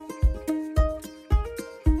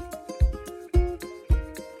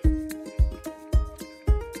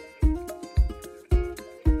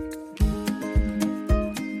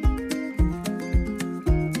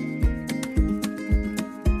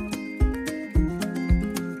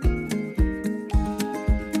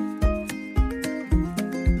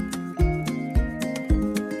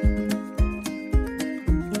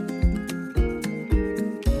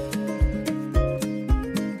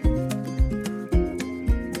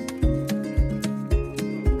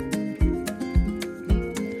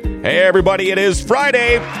Hey, everybody, it is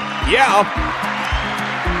Friday. Yeah.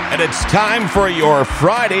 And it's time for your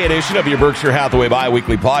Friday edition of your Berkshire Hathaway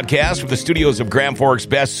Bi-Weekly podcast with the studios of Grand Forks'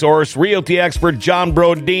 best source, realty expert John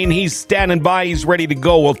Brodeen. He's standing by. He's ready to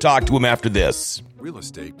go. We'll talk to him after this. Real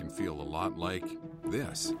estate can feel a lot like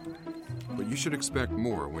this, but you should expect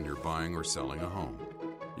more when you're buying or selling a home.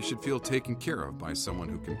 You should feel taken care of by someone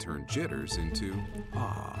who can turn jitters into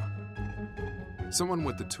someone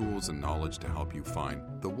with the tools and knowledge to help you find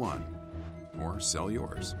the one or sell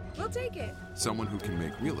yours. We'll take it. Someone who can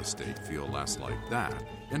make real estate feel less like that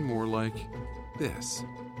and more like this.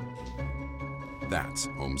 That's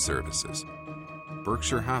Home Services.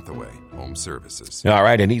 Berkshire Hathaway Home Services. All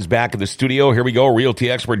right, and he's back in the studio. Here we go,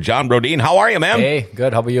 realty expert John Brodeen. How are you, man? Hey,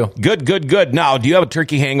 good. How about you? Good. Now, do you have a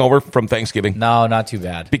turkey hangover from Thanksgiving? No, not too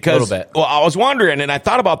bad. Because, a little bit. Well, I was wondering, and I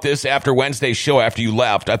thought about this after Wednesday's show after you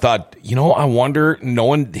left. I thought, I wonder,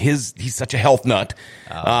 knowing he's such a health nut.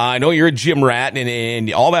 I know you're a gym rat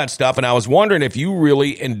and all that stuff, and I was wondering if you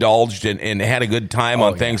really indulged and had a good time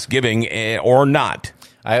on Thanksgiving or not.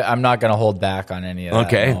 I'm not going to hold back on any of that.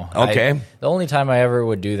 Okay. No. Okay. The only time I ever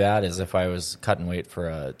would do that is if I was cutting weight for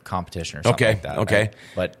a competition or something like that. Okay.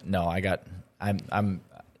 But no, I'm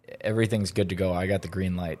everything's good to go. I got the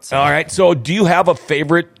green light. So. All right. So do you have a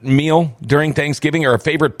favorite meal during Thanksgiving or a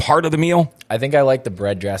favorite part of the meal? I think I like the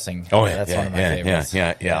bread dressing. Oh, yeah. That's one of my favorites.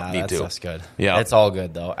 Yeah, me too. That's good. Yeah. It's all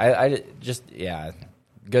good though. I just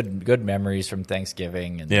Good memories from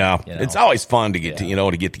Thanksgiving. And, it's always fun to get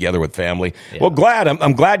to get together with family. Yeah. Well,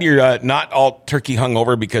 I'm glad you're not all turkey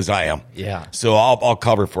hungover because I am. Yeah. So I'll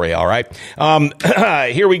cover for you. All right.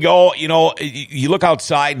 Here we go. You look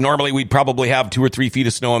outside. Normally we'd probably have 2 or 3 feet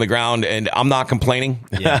of snow on the ground, and I'm not complaining.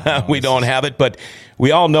 Yeah, we don't have it, but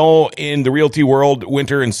we all know in the realty world,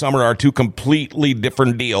 winter and summer are 2 completely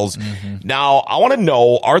different deals. Mm-hmm. Now, I want to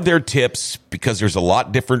know, are there tips, because there's a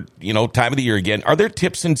lot different, time of the year again, are there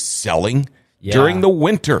tips in selling during the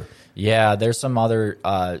winter? Yeah, there's some other,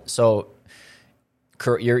 so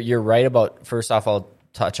you're right about, first off, I'll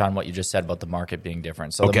touch on what you just said about the market being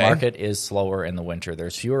different. So the market is slower in the winter.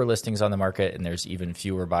 There's fewer listings on the market, and there's even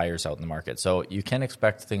fewer buyers out in the market. So you can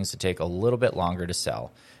expect things to take a little bit longer to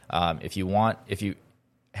sell. If you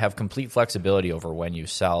have complete flexibility over when you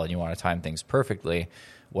sell and you want to time things perfectly,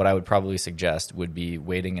 what I would probably suggest would be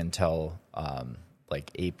waiting until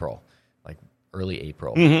April, early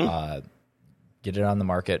April. Mm-hmm. Get it on the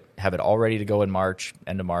market, have it all ready to go in March,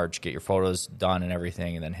 end of March, get your photos done and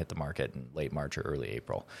everything, and then hit the market in late March or early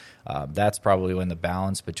April. That's probably when the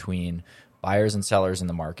balance between buyers and sellers in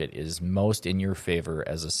the market is most in your favor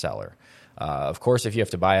as a seller. Of course, if you have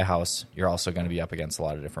to buy a house, you're also going to be up against a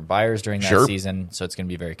lot of different buyers during that season, so it's going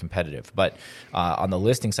to be very competitive. But on the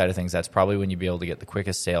listing side of things, that's probably when you'd be able to get the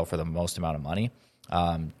quickest sale for the most amount of money.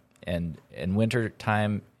 And in winter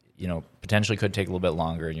time, potentially could take a little bit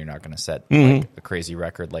longer, and you're not going to set a crazy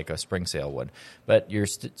record like a spring sale would. But you're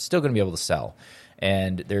still going to be able to sell.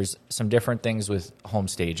 And there's some different things with home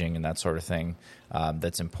staging and that sort of thing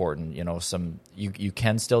that's important. You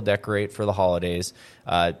can still decorate for the holidays.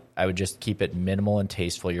 I would just keep it minimal and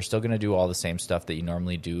tasteful. You're still going to do all the same stuff that you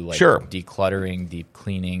normally do, like decluttering, deep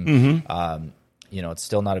cleaning. It's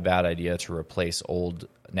still not a bad idea to replace old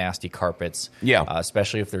nasty carpets. Yeah.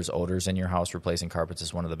 Especially if there's odors in your house. Replacing carpets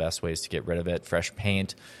is one of the best ways to get rid of it. Fresh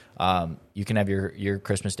paint. You can have your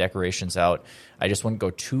Christmas decorations out. I just wouldn't go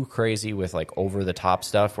too crazy with over the top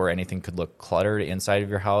stuff where anything could look cluttered inside of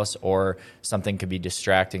your house, or something could be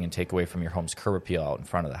distracting and take away from your home's curb appeal out in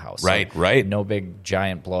front of the house. Right. No big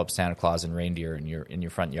giant blow up Santa Claus and reindeer in your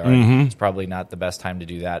front yard. It's probably not the best time to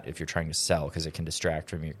do that if you're trying to sell, because it can distract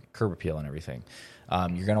from your curb appeal and everything.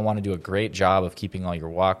 You're going to want to do a great job of keeping all your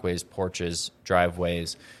walkways, porches,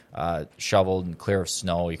 driveways shoveled and clear of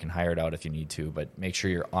snow. You can hire it out if you need to, but make sure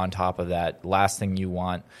you're on top of that. Last thing you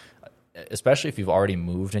want, especially if you've already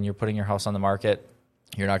moved and you're putting your house on the market,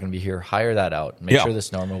 you're not going to be here. Hire that out. Make sure the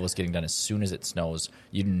snow removal is getting done as soon as it snows.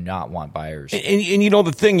 You do not want buyers. And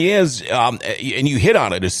the thing is, and you hit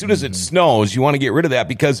on it, as soon as it snows, you want to get rid of that,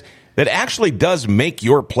 because that actually does make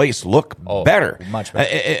your place look better. Much better.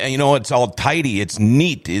 It's all tidy. It's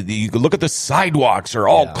neat. You can look at the sidewalks are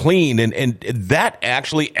all clean, and that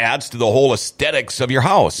actually adds to the whole aesthetics of your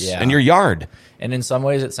house and your yard. And in some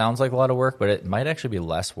ways, it sounds like a lot of work, but it might actually be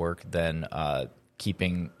less work than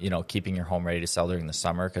keeping your home ready to sell during the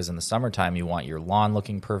summer, because in the summertime you want your lawn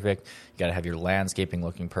looking perfect, you got to have your landscaping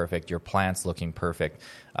looking perfect, your plants looking perfect,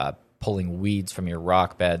 pulling weeds from your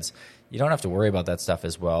rock beds. You don't have to worry about that stuff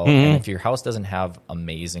as well. And if your house doesn't have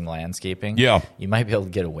amazing landscaping, you might be able to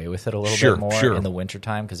get away with it a little bit more in the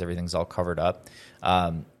wintertime because everything's all covered up.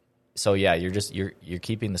 So yeah, you're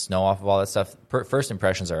keeping the snow off of all that stuff. First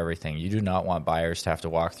impressions are everything. You do not want buyers to have to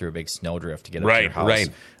walk through a big snowdrift to get up to your house. Right.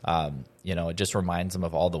 It just reminds them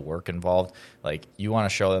of all the work involved. Like, you want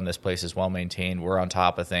to show them this place is well maintained. We're on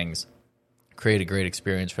top of things. Create a great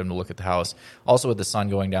experience for them to look at the house. Also, with the sun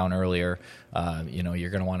going down earlier, you're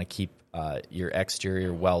going to want to keep your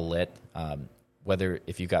exterior well lit. Whether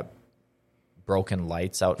if you've got broken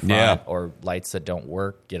lights out front or lights that don't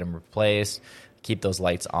work, get them replaced. Keep those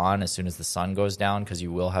lights on as soon as the sun goes down, because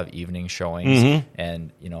you will have evening showings.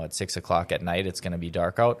 And, at 6 o'clock at night, it's going to be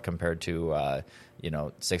dark out compared to,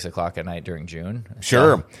 6 o'clock at night during June.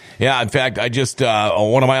 Sure. So, yeah. In fact, I just,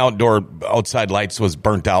 one of my outside lights was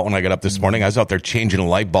burnt out when I got up this morning. I was out there changing a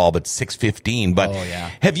light bulb at 6:15. But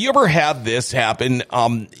have you ever had this happen?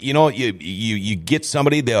 You get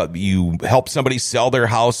somebody, you help somebody sell their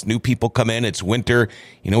house. New people come in. It's winter.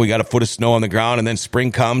 We got a foot of snow on the ground, and then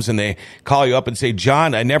spring comes and they call you up and say,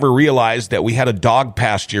 John, I never realized that we had a dog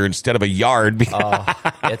pasture instead of a yard.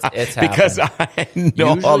 It's because I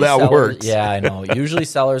know how that works. Yeah, I know. Usually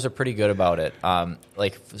sellers are pretty good about it.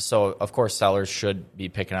 So of course sellers should be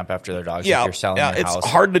picking up after their dogs if you're selling their house. It's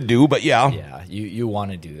hard to do, but Yeah, you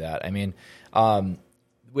want to do that. I mean, and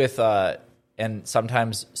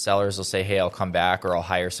sometimes sellers will say, hey, I'll come back, or I'll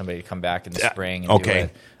hire somebody to come back in the spring and do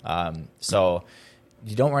it. So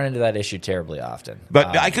you don't run into that issue terribly often.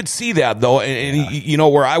 But I could see that, though,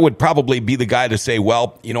 and where I would probably be the guy to say,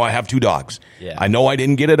 well, I have 2 dogs. Yeah. I know I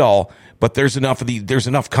didn't get it all, but there's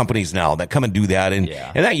enough companies now that come and do that, and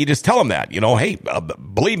that you just tell them that, hey,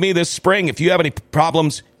 believe me, this spring, if you have any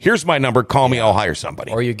problems, here's my number. Call me. I'll hire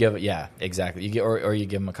somebody. Or you give, exactly. Or you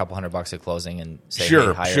give them a couple $100 at closing and say,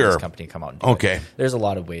 hey, hire this company, come out and do it. There's a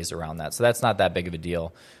lot of ways around that, so that's not that big of a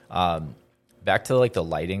deal. Back to the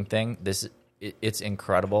lighting thing. It's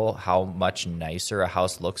incredible how much nicer a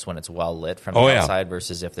house looks when it's well lit from the outside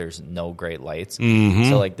versus if there's no great lights.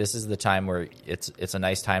 So this is the time where it's a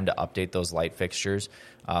nice time to update those light fixtures.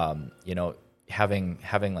 Having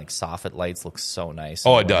soffit lights looks so nice.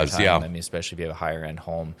 Oh, it does. Yeah. I mean, especially if you have a higher end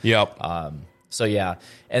home. Yep. And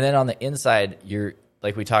then on the inside,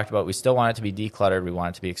 like we talked about, we still want it to be decluttered. We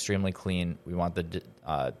want it to be extremely clean. We want the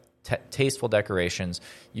tasteful decorations.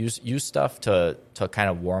 Use stuff to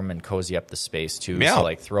kind of warm and cozy up the space too. Yeah.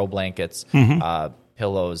 So throw blankets,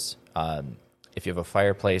 pillows. If you have a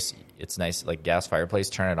fireplace, it's nice, like gas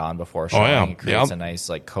fireplace. Turn it on before showing. It creates a nice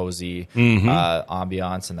cozy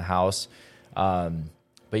ambiance in the house. And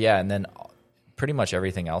then pretty much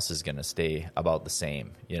everything else is going to stay about the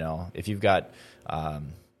same. If you've got,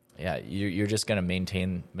 you're just going to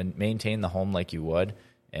maintain the home like you would.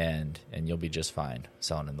 And you'll be just fine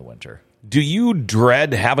selling in the winter. Do you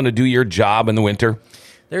dread having to do your job in the winter?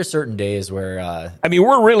 There are certain days where...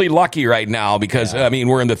 we're really lucky right now because,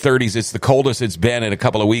 we're in the 30s. It's the coldest it's been in a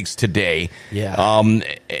couple of weeks today. Yeah. And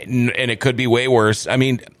it could be way worse.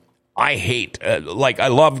 I hate, I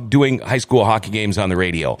love doing high school hockey games on the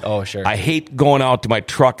radio. Oh, sure. I hate going out to my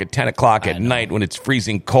truck at 10 o'clock at night when it's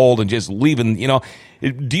freezing cold and just leaving,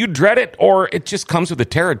 Do you dread it, or it just comes with the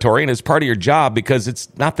territory and is part of your job because it's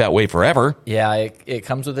not that way forever? Yeah, it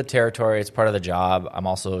comes with the territory. It's part of the job. I'm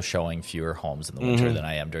also showing fewer homes in the winter than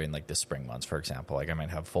I am during the spring months, for example. I might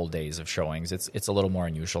have full days of showings. It's a little more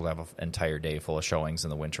unusual to have an entire day full of showings in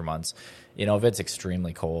the winter months. If it's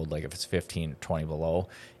extremely cold, like if it's 15, 20 below,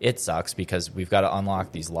 it sucks because we've got to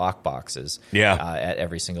unlock these lock boxes at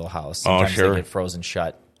every single house. Sometimes they get frozen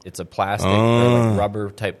shut. It's a plastic or rubber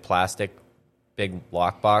type plastic big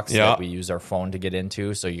lockbox that we use our phone to get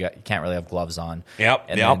into, so you can't really have gloves on.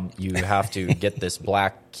 Then you have to get this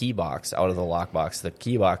black key box out of the lockbox. The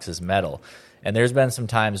key box is metal, and there's been some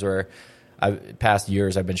times where past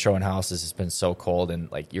years I've been showing houses. It's been so cold, and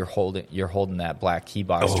you're holding that black key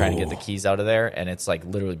box trying to get the keys out of there, and it's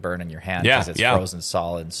literally burning your hand because it's frozen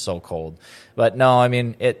solid and so cold. But no,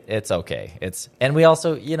 it's okay. And we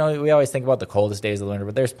also we always think about the coldest days of the winter,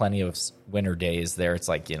 but there's plenty of winter days there. It's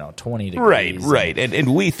 20 degrees. Right.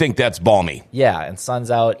 And we think that's balmy. Yeah, and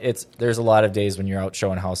sun's out. There's a lot of days when you're out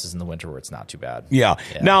showing houses in the winter where it's not too bad. Yeah.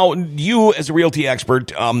 Now, you as a realty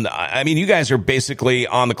expert, you guys are basically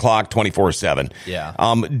on the clock 24/7.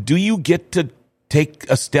 Yeah. Do you get to take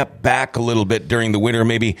a step back a little bit during the winter,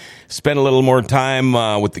 maybe spend a little more time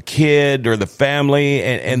with the kid or the family,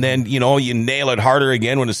 and then, you nail it harder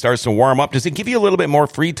again when it starts to warm up? Does it give you a little bit more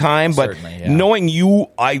free time? Certainly, But knowing you,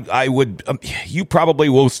 I would, you probably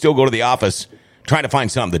will still go to the office trying to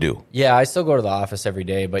find something to do. Yeah, I still go to the office every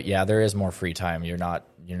day, but there is more free time. You're not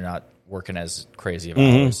working as crazy of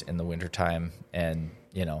hours in the wintertime, and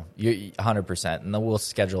you know, 100%. And then we'll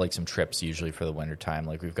schedule like some trips usually for the winter time.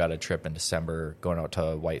 Like we've got a trip in December going out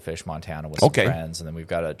to Whitefish, Montana with some friends. And then we've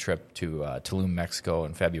got a trip to Tulum, Mexico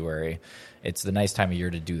in February. It's the nice time of year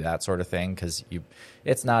to do that sort of thing because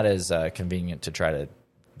it's not as convenient to try to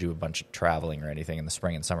do a bunch of traveling or anything in the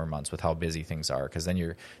spring and summer months with how busy things are, because then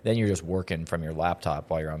you're just working from your laptop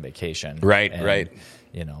while you're on vacation. Right.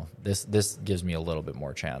 You know, this gives me a little bit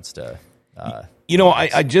more chance to. You know,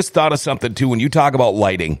 I just thought of something too when you talk about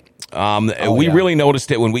lighting. We really noticed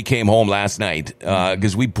it when we came home last night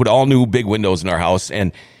because we put all new big windows in our house,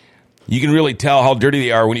 and you can really tell how dirty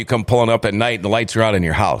they are when you come pulling up at night and the lights are out in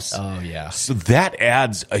your house. Oh, yeah. So that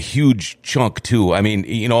adds a huge chunk, too. I mean,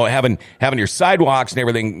 you know, having your sidewalks and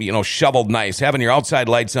everything, you know, shoveled nice, having your outside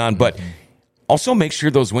lights on, but also make sure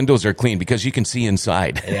those windows are clean because you can see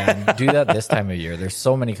inside. Yeah, and do that this time of year. There's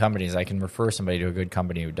so many companies. I can refer somebody to a good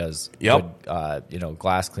company who does good, you know,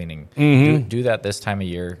 glass cleaning. Do that this time of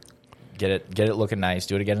year. Get it looking nice.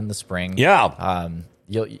 Do it again in the spring. Yeah.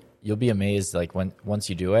 You'll be amazed. Like once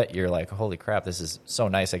you do it, you're like, holy crap, this is so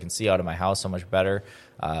nice. I can see out of my house so much better.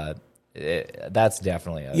 That's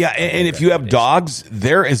definitely and if you have dogs,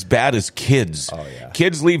 they're as bad as kids. Oh, yeah.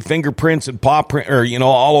 Kids leave fingerprints and paw print, or you know,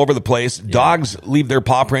 all over the place. Dogs leave their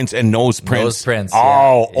paw prints and nose prints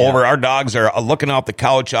all over. Our dogs are looking off the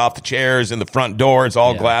couch, off the chairs, and the front door. It's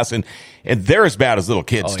all glass, and they're as bad as little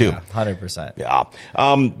kids too. 100%. Yeah.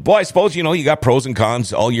 Boy, I suppose you know you got pros and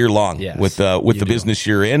cons all year long with the business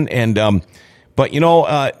you're in, and but you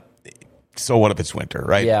know. So what if it's winter,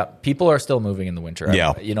 right? Yeah, people are still moving in the winter.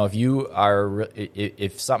 Yeah. You know,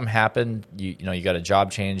 if something happened, you know, you got a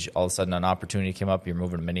job change, all of a sudden an opportunity came up, you're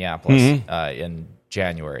moving to Minneapolis in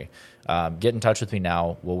January. Get in touch with me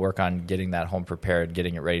now. We'll work on getting that home prepared,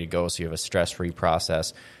 getting it ready to go so you have a stress-free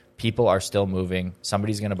process. People are still moving.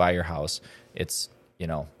 Somebody's going to buy your house. It's, you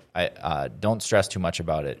know, don't stress too much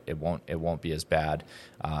about it. It won't be as bad.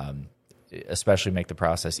 Especially make the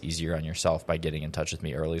process easier on yourself by getting in touch with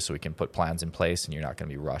me early so we can put plans in place and you're not going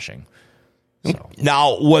to be rushing. So.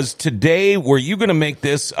 Now, were you going to make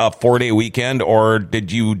this a 4-day weekend, or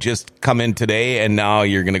did you just come in today and now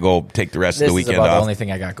you're going to go take the rest of the weekend off? This is about the only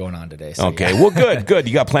thing I got going on today. So okay, well, good.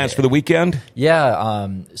 You got plans for the weekend? Yeah,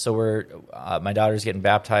 so we're my daughter's getting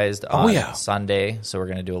baptized on Sunday, so we're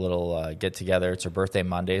going to do a little get-together. It's her birthday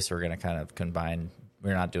Monday, so we're going to kind of combine.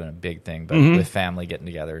 We're not doing a big thing, but with family getting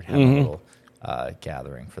together, have a little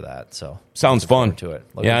gathering for that. So sounds fun. To it.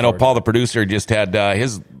 I know Paul, the producer, just had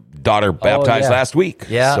his daughter baptized last week.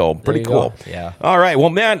 Yeah, so pretty cool. Go. Yeah. All right. Well,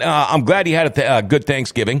 man, I'm glad you had a good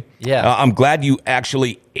Thanksgiving. Yeah. I'm glad you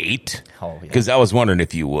actually ate. Because I was wondering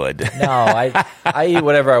if you would. No, I eat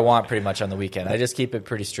whatever I want pretty much on the weekend. I just keep it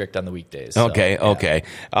pretty strict on the weekdays. So, okay.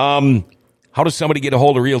 How does somebody get a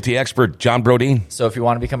hold of Realty Expert John Brodin? So if you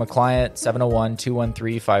want to become a client,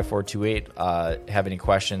 701-213-5428. Have any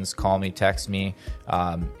questions, call me, text me.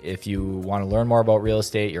 If you want to learn more about real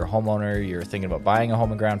estate, you're a homeowner, you're thinking about buying a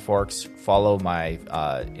home in Grand Forks, follow my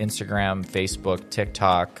Instagram, Facebook,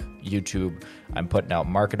 TikTok, YouTube. I'm putting out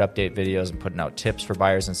market update videos. I'm putting out tips for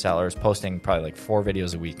buyers and sellers, posting probably like 4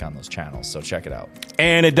 videos a week on those channels. So check it out.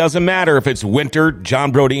 And it doesn't matter if it's winter,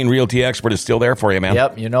 John Brodin, Realty Expert, is still there for you, man.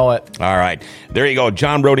 Yep, you know it. All right. There you go.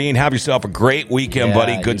 John Brodin, have yourself a great weekend,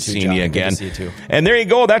 buddy. Good seeing you again. Good to see you too. And there you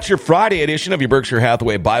go. That's your Friday edition of your Berkshire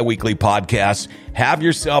Hathaway bi-weekly podcast. Have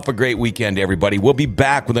yourself a great weekend, everybody. We'll be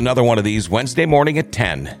back with another one of these Wednesday morning at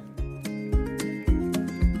 10.